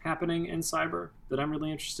shifts happening in cyber that I'm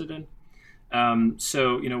really interested in.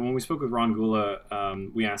 When we spoke with Ron Gula,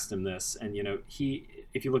 we asked him this, and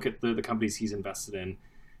if you look at the companies he's invested in,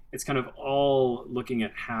 it's kind of all looking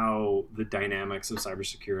at how the dynamics of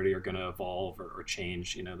cybersecurity are going to evolve or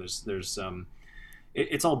change.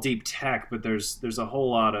 It's all deep tech, but there's a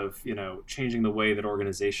whole lot of changing the way that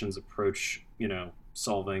organizations approach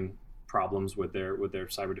solving problems with their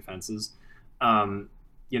cyber defenses.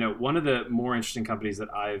 One of the more interesting companies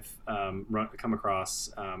that I've come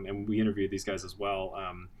across, and we interviewed these guys as well,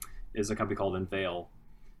 is a company called Enveil,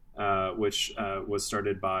 which was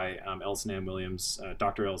started by Ellison Ann Williams,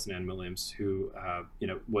 Dr. Ellison Ann Williams, who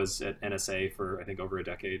was at NSA for I think over a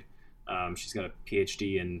decade. She's got a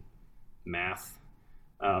PhD in math,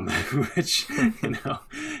 which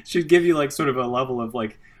should give you like sort of a level of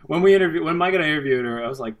like when Mike and I interviewed her, I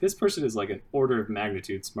was like, this person is like an order of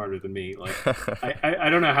magnitude smarter than me. Like I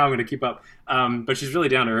don't know how I'm going to keep up, but she's really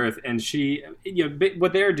down to earth, and she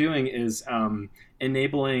what they're doing is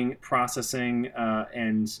enabling processing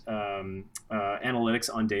and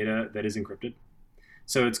analytics on data that is encrypted.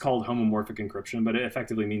 So it's called homomorphic encryption, but it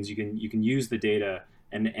effectively means you can use the data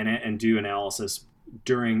and do analysis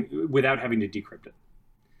without having to decrypt it.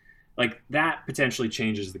 Like that potentially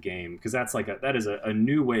changes the game, because that is a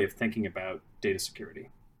new way of thinking about data security.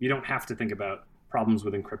 You don't have to think about problems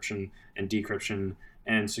with encryption and decryption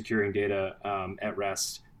and securing data at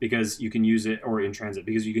rest, because you can use it, or in transit,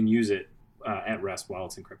 because you can use it at rest while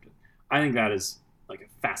it's encrypted. I think that is like a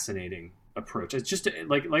fascinating approach. It's just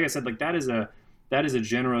like I said, like that is a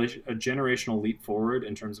generational leap forward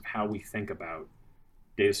in terms of how we think about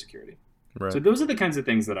data security. Right. So those are the kinds of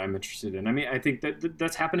things that I'm interested in. I mean, I think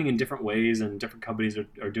that's happening in different ways, and different companies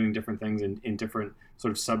are doing different things in different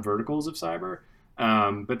sort of sub-verticals of cyber.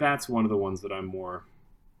 But that's one of the ones that I'm more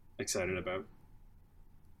excited about.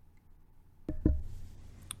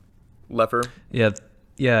 Lever?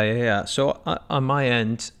 Yeah. So on my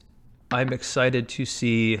end, I'm excited to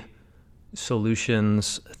see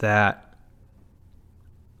solutions that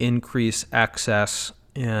increase access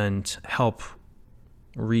and help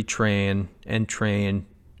retrain and train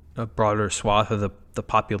a broader swath of the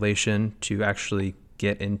population to actually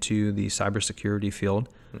get into the cybersecurity field.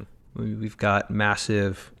 We've got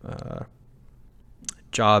massive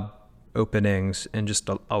job openings and just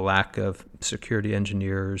a lack of security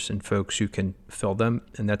engineers and folks who can fill them.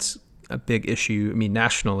 And that's a big issue. I mean,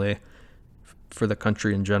 nationally, for the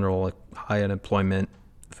country in general, like high unemployment,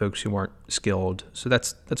 folks who aren't skilled. So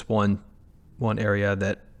that's one area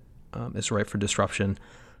that is ripe for disruption.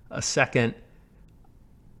 A second,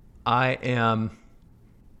 I am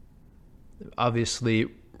obviously,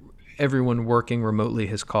 everyone working remotely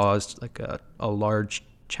has caused like a large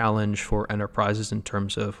challenge for enterprises in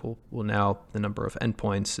terms of, well now the number of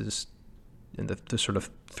endpoints is, and the sort of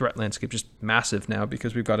threat landscape just massive now,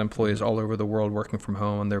 because we've got employees all over the world working from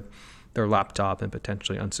home on their laptop and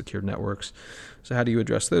potentially unsecured networks. So how do you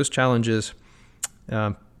address those challenges?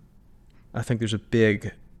 I think there's a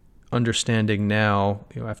big understanding now,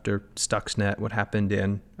 after Stuxnet, what happened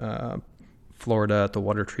in Florida at the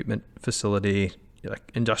water treatment facility.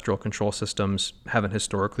 Like industrial control systems haven't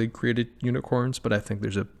historically created unicorns, but I think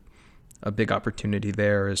there's a big opportunity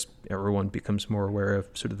there as everyone becomes more aware of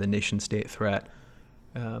sort of the nation state threat.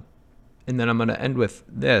 And then I'm going to end with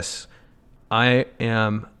this. I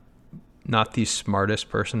am not the smartest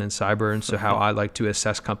person in cyber, and so how I like to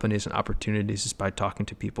assess companies and opportunities is by talking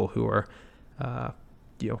to people who are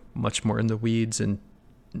much more in the weeds and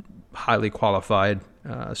highly qualified.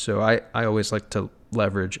 So I always like to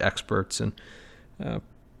leverage experts, and I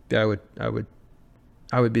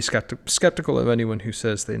would be skeptical of anyone who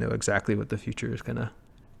says they know exactly what the future is gonna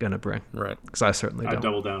bring. Right. Because I certainly don't. I'd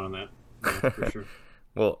double down on that. Yeah, for sure.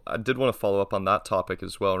 Well, I did want to follow up on that topic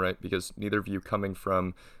as well, right? Because neither of you coming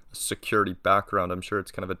from a security background, I'm sure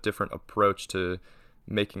it's kind of a different approach to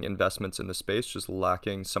making investments in the space, just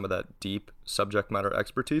lacking some of that deep subject matter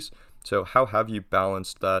expertise. So how have you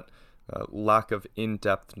balanced that lack of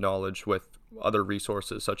in-depth knowledge with other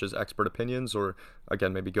resources such as expert opinions, or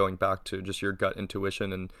again, maybe going back to just your gut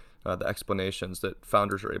intuition and the explanations that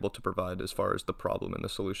founders are able to provide as far as the problem and the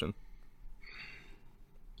solution?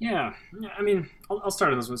 Yeah, I mean, I'll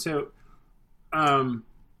start on this one. So I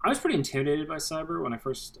was pretty intimidated by cyber when I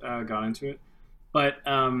first got into it, but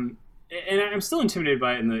and I'm still intimidated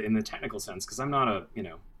by it in the technical sense, because I'm not a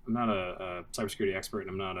cybersecurity expert, and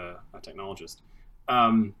I'm not a technologist.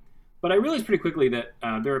 But I realized pretty quickly that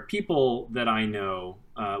there are people that I know,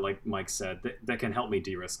 like Mike said, that can help me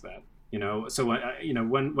de-risk that. So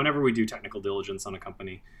whenever we do technical diligence on a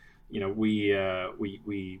company,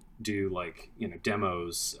 we do like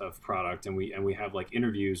demos of product, and we have like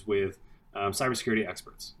interviews with cybersecurity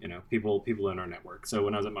experts. People in our network. So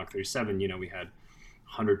when I was at Mach 37, we had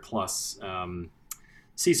 100 plus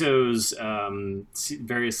CISOs,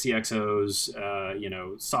 various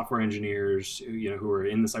CXOs, software engineers, who are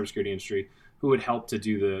in the cybersecurity industry, who would help to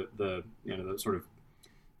do the sort of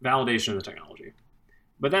validation of the technology.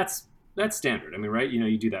 But that's standard. I mean, right?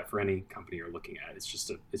 You do that for any company you're looking at. It's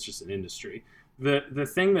just an industry. The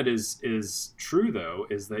thing that is true though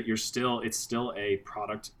is that it's still a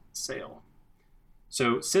product sale.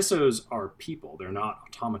 So CISOs are people. They're not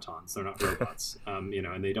automatons. They're not robots.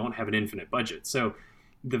 And they don't have an infinite budget. So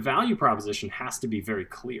the value proposition has to be very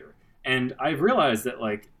clear. And I've realized that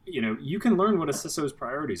you can learn what a CISO's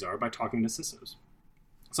priorities are by talking to CISOs.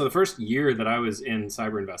 So the first year that I was in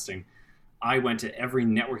cyber investing, I went to every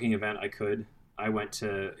networking event I could. I went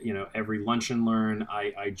to, every lunch and learn.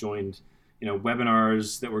 I joined,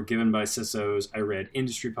 webinars that were given by CISOs. I read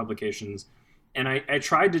industry publications, and I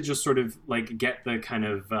tried to just sort of like get the kind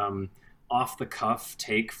of off the cuff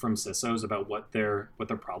take from CISOs about what their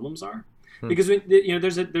problems are. Because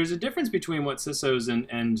there's a difference between what CISOs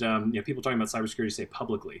and people talking about cybersecurity say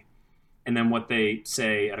publicly, and then what they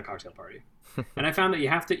say at a cocktail party. And I found that you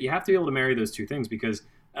have to be able to marry those two things, because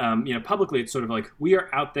publicly it's sort of like, we are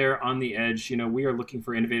out there on the edge. We are looking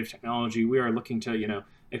for innovative technology. We are looking to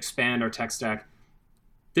expand our tech stack.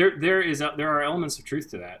 There are elements of truth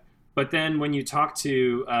to that. But then when you talk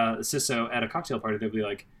to a CISO at a cocktail party, they'll be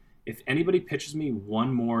like, if anybody pitches me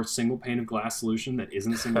one more single pane of glass solution that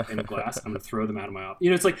isn't a single pane of glass, I'm going to throw them out of my office.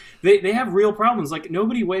 It's like they have real problems. Like,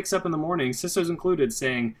 nobody wakes up in the morning, CISOs included,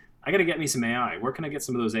 saying, I got to get me some AI. Where can I get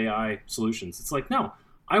some of those AI solutions? It's like, no,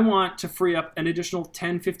 I want to free up an additional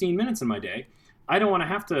 10, 15 minutes in my day. I don't want to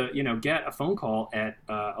have to, get a phone call at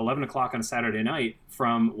 11 o'clock on a Saturday night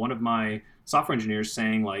from one of my software engineers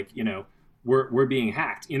saying, like, we're being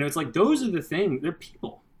hacked. It's like, those are the things. They're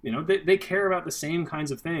people. They care about the same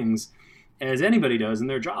kinds of things as anybody does in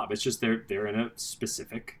their job. It's just they're in a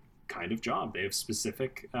specific kind of job. They have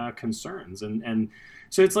specific concerns, and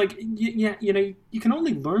so it's like, you can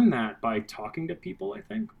only learn that by talking to people, I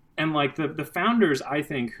think. And like the founders, I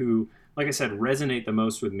think, who, like I said, resonate the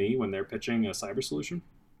most with me when they're pitching a cyber solution,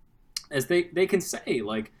 as they can say,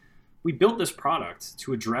 like, we built this product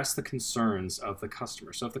to address the concerns of the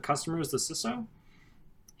customer. So if the customer is the CISO,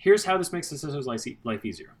 here's how this makes the CISO's life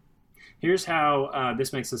easier. Here's how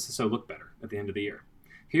this makes the CISO look better at the end of the year.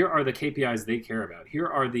 Here are the KPIs they care about. Here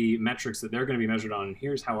are the metrics that they're going to be measured on, and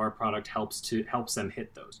here's how our product helps them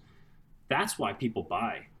hit those. That's why people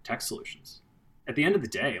buy tech solutions. At the end of the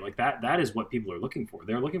day, like that is what people are looking for.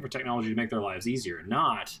 They're looking for technology to make their lives easier,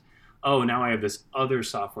 not, oh, now I have this other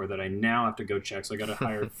software that I now have to go check, so I got to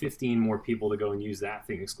hire 15 more people to go and use that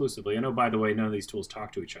thing exclusively. And oh, by the way, none of these tools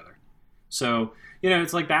talk to each other. So,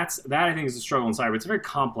 it's like that I think is a struggle in cyber. It's very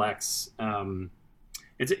complex.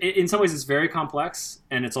 In some ways it's very complex,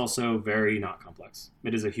 and it's also very not complex.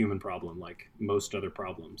 It is a human problem, like most other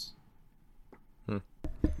problems.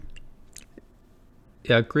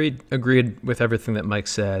 Yeah, agreed with everything that Mike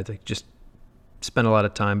said. Like, just spent a lot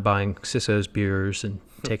of time buying CISO's beers and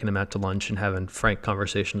taking them out to lunch and having frank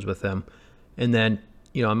conversations with them. And then,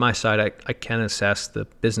 on my side, I can assess the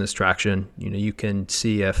business traction. You can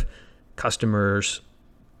see if customers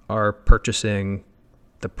are purchasing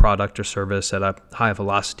the product or service at a high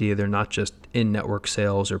velocity. They're not just in-network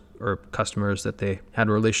sales or customers that they had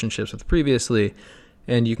relationships with previously.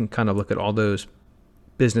 And you can kind of look at all those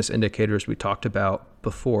business indicators we talked about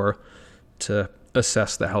before to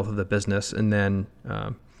assess the health of the business. And then,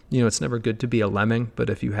 it's never good to be a lemming, but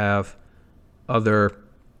if you have other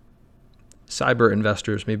cyber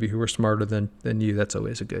investors maybe who are smarter than you, that's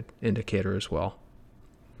always a good indicator as well.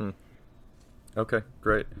 Okay,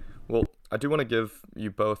 great. Well, I do want to give you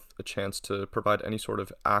both a chance to provide any sort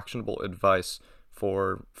of actionable advice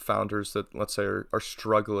for founders that, let's say, are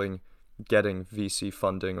struggling getting VC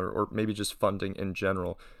funding or maybe just funding in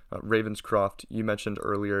general. Ravenscroft, you mentioned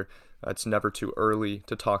earlier, it's never too early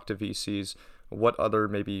to talk to VCs. What other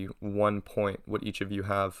maybe one point would each of you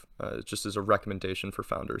have just as a recommendation for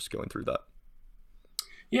founders going through that?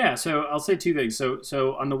 Yeah, so I'll say two things.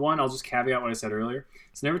 So on the one, I'll just caveat what I said earlier.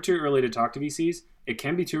 It's never too early to talk to VCs. It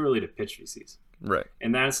can be too early to pitch VCs. Right.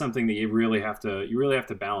 And that is something that you really have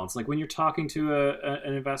to balance. Like when you're talking to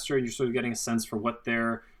an investor and you're sort of getting a sense for what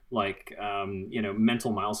their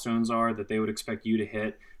mental milestones are that they would expect you to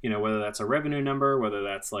hit, whether that's a revenue number, whether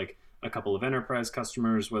that's like a couple of enterprise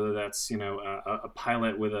customers, whether that's, a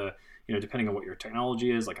pilot with a, depending on what your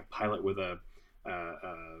technology is, like a pilot with a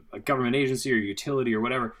government agency or utility or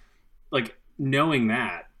whatever, like knowing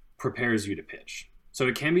that prepares you to pitch. So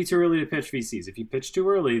it can be too early to pitch VCs. If you pitch too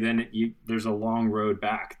early, then there's a long road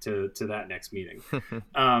back to that next meeting.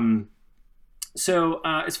 So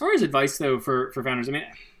as far as advice though for founders, I mean,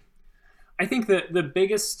 I think that the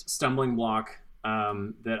biggest stumbling block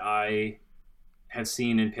that I have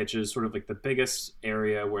seen in pitches, sort of like the biggest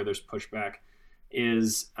area where there's pushback,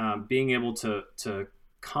 is being able to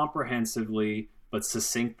comprehensively but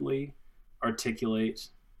succinctly articulate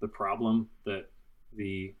the problem that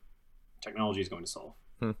the technology is going to solve.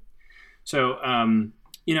 So,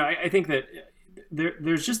 I think that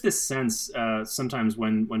there's just this sense sometimes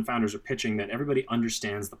when founders are pitching that everybody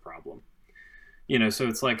understands the problem. So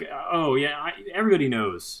it's like, oh yeah, everybody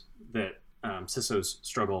knows that CISOs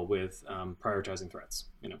struggle with prioritizing threats.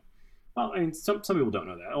 Well, I mean, some people don't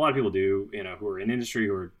know that. A lot of people do, who are in industry,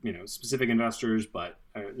 who are specific investors, but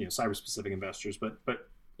cyber specific investors. But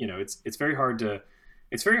it's very hard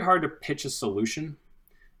to pitch a solution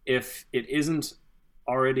if it isn't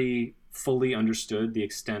already fully understood the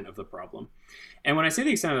extent of the problem. And when I say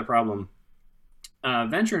the extent of the problem,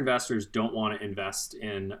 venture investors don't want to invest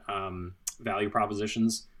in value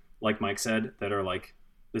propositions, like Mike said, that are like,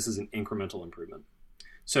 this is an incremental improvement.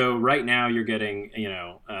 So right now you're getting,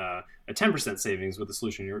 a 10% savings with the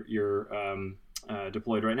solution you're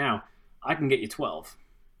deployed right now. I can get you 12.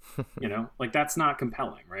 Like that's not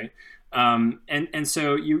compelling, right? And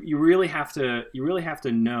so you really have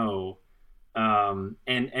to know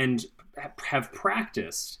and have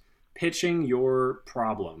practiced pitching your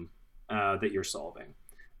problem that you're solving.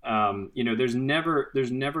 There's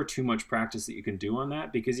never too much practice that you can do on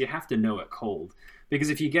that, because you have to know it cold. Because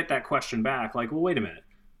if you get that question back, like, well, wait a minute,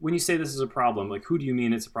 when you say this is a problem, like, who do you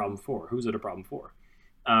mean it's a problem for? Who's it a problem for?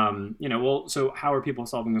 Well, so how are people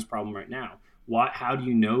solving this problem right now? How do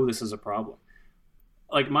you know this is a problem?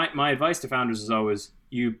 Like my advice to founders is always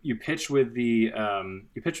you pitch with the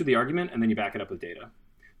argument, and then you back it up with data.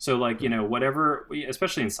 So like, whatever,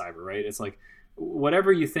 especially in cyber, right? It's like,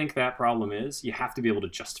 whatever you think that problem is, you have to be able to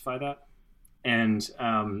justify that. And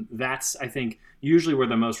that's, I think, usually where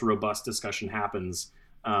the most robust discussion happens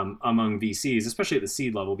among VCs, especially at the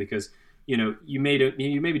seed level, because you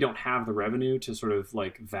maybe don't have the revenue to sort of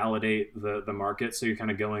like validate the market, so you're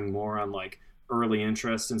kind of going more on like early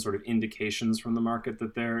interest and sort of indications from the market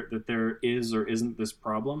that there is or isn't this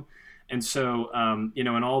problem. And so in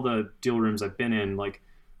all the deal rooms I've been in, like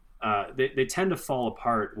they tend to fall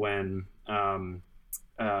apart when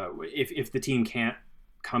if the team can't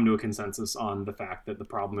come to a consensus on the fact that the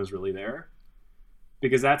problem is really there,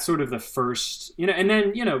 because that's sort of the first, and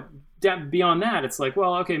then, beyond that, it's like,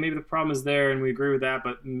 well, okay, maybe the problem is there and we agree with that,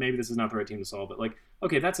 but maybe this is not the right team to solve it. Like,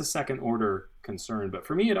 okay, that's a second order concern. But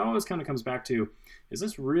for me, it always kind of comes back to, is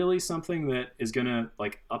this really something that is going to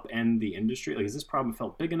like upend the industry? Like, is this problem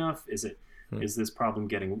felt big enough? Is this problem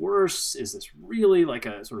getting worse? Is this really like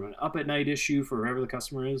a sort of an up at night issue for whoever the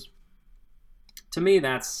customer is? To me,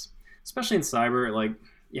 that's, especially in cyber, like,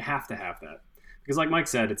 you have to have that, because like Mike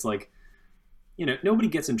said, it's like, nobody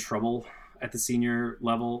gets in trouble at the senior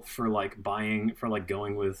level for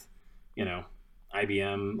going with,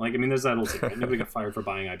 IBM. Like, I mean, there's that old thing, right? Nobody got fired for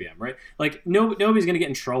buying IBM, right? Like, nobody's going to get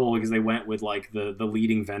in trouble because they went with like the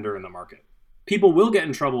leading vendor in the market. People will get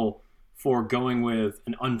in trouble for going with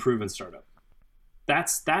an unproven startup.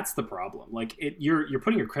 That's the problem. Like, you're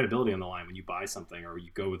putting your credibility on the line when you buy something or you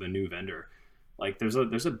go with a new vendor. Like, there's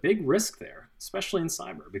a big risk there, especially in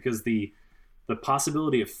cyber, because the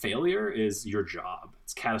possibility of failure is your job.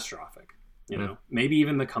 It's catastrophic. Maybe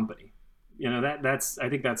even the company. I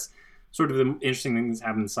think that's sort of the interesting thing that's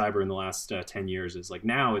happened in cyber in the last 10 years is like,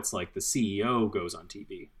 now it's like the CEO goes on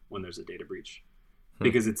TV when there's a data breach,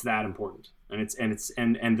 because it's that important,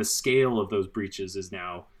 and the scale of those breaches is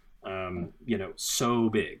now so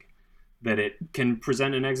big that it can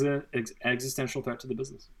present an existential threat to the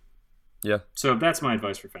business. Yeah. So that's my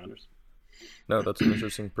advice for founders. No, that's an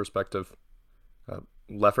interesting perspective.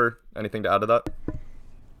 Leffer, anything to add to that?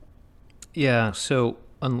 Yeah, so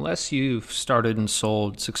unless you've started and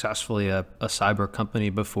sold successfully a cyber company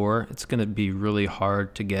before, it's going to be really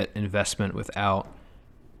hard to get investment without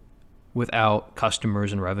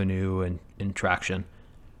customers and revenue and traction.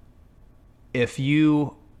 If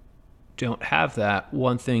you don't have that,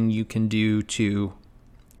 one thing you can do to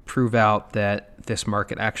prove out that this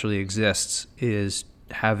market actually exists is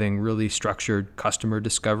having really structured customer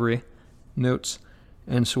discovery notes.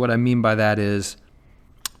 And so what I mean by that is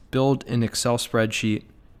build an Excel spreadsheet,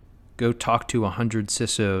 go talk to 100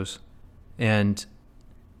 CISOs and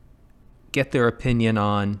get their opinion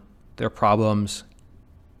on their problems,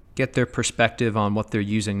 get their perspective on what they're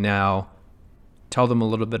using now, tell them a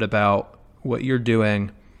little bit about what you're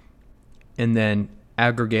doing, and then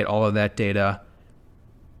aggregate all of that data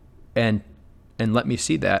and let me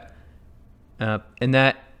see that. And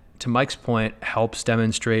that, to Mike's point, helps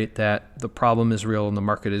demonstrate that the problem is real and the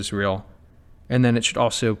market is real. And then it should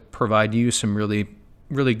also provide you some really,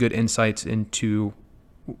 really good insights into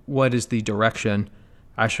what is the direction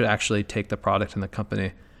I should actually take the product and the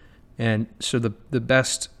company. And so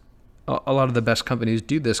a lot of the best companies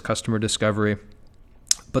do this customer discovery,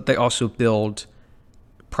 but they also build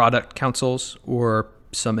product councils or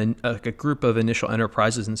a group of initial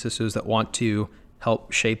enterprises and CISOs that want to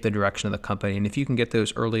help shape the direction of the company. And if you can get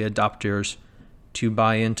those early adopters to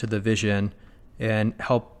buy into the vision and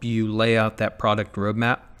help you lay out that product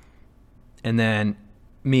roadmap, and then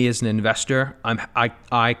me as an investor,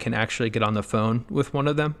 I can actually get on the phone with one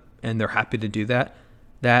of them and they're happy to do that,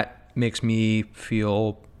 that makes me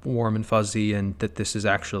feel warm and fuzzy, and that this is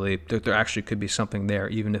actually, that there actually could be something there,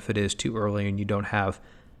 even if it is too early and you don't have,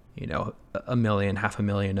 $1 million,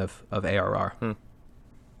 $500,000 of ARR.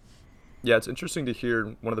 Yeah, it's interesting to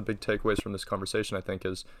hear. One of the big takeaways from this conversation, I think,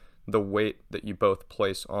 is the weight that you both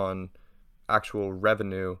place on actual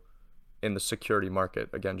revenue in the security market,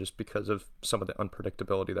 again, just because of some of the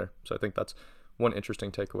unpredictability there. So I think that's one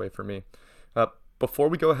interesting takeaway for me. Before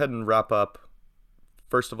we go ahead and wrap up,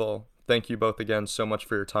 first of all, thank you both again so much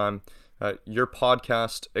for your time. Your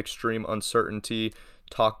podcast, Extreme Uncertainty,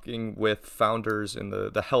 talking with founders in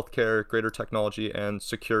the healthcare, greater technology, and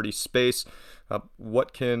security space.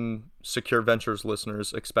 What can Secure Ventures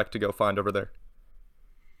listeners expect to go find over there?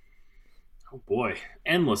 Oh boy,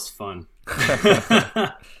 endless fun.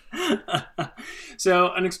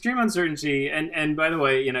 So an Extreme Uncertainty, and by the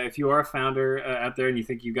way, if you are a founder out there and you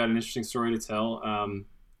think you've got an interesting story to tell,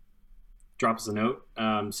 drop us a note.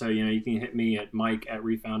 So you can hit me at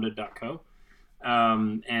mike@refounded.co,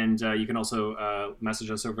 and you can also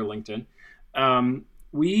message us over LinkedIn.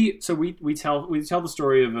 We tell the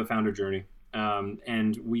story of a founder journey,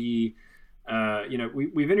 and we've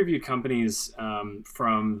interviewed companies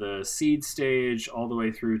from the seed stage all the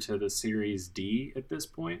way through to the Series D at this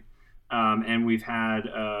point. And we've had,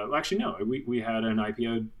 we had an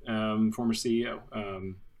IPO former CEO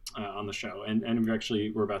on the show, and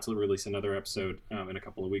we're about to release another episode in a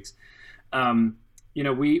couple of weeks.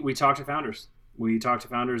 We talk to founders. We talk to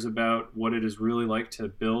founders about what it is really like to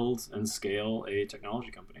build and scale a technology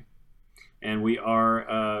company. And we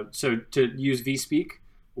are, so to use vSpeak,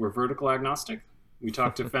 we're vertical agnostic. We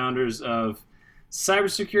talk to founders of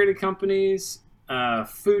cybersecurity companies,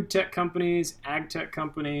 food tech companies, ag tech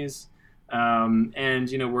companies, and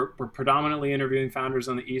we're predominantly interviewing founders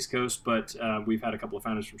on the East Coast, but we've had a couple of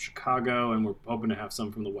founders from Chicago, and we're hoping to have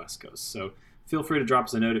some from the West Coast. So feel free to drop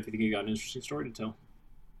us a note if you think you got an interesting story to tell.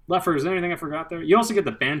 Leffer, is there anything I forgot there? You also get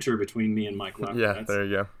the banter between me and Mike Leffer. Yeah, there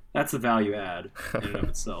you go. That's the value add in and of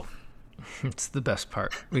itself. It's the best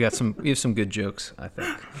part. We have some good jokes, I think.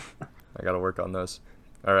 I got to work on those.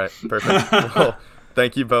 All right, perfect. Well,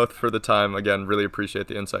 thank you both for the time. Again, really appreciate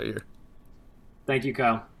the insight here. Thank you,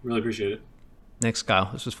 Kyle. Really appreciate it. Thanks, Kyle.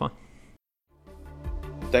 This was fun.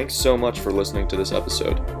 Thanks so much for listening to this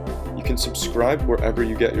episode. You can subscribe wherever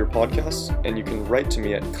you get your podcasts, and you can write to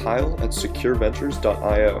me at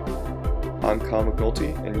kyle@secureventures.io. I'm Kyle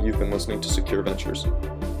McNulty, and you've been listening to Secure Ventures.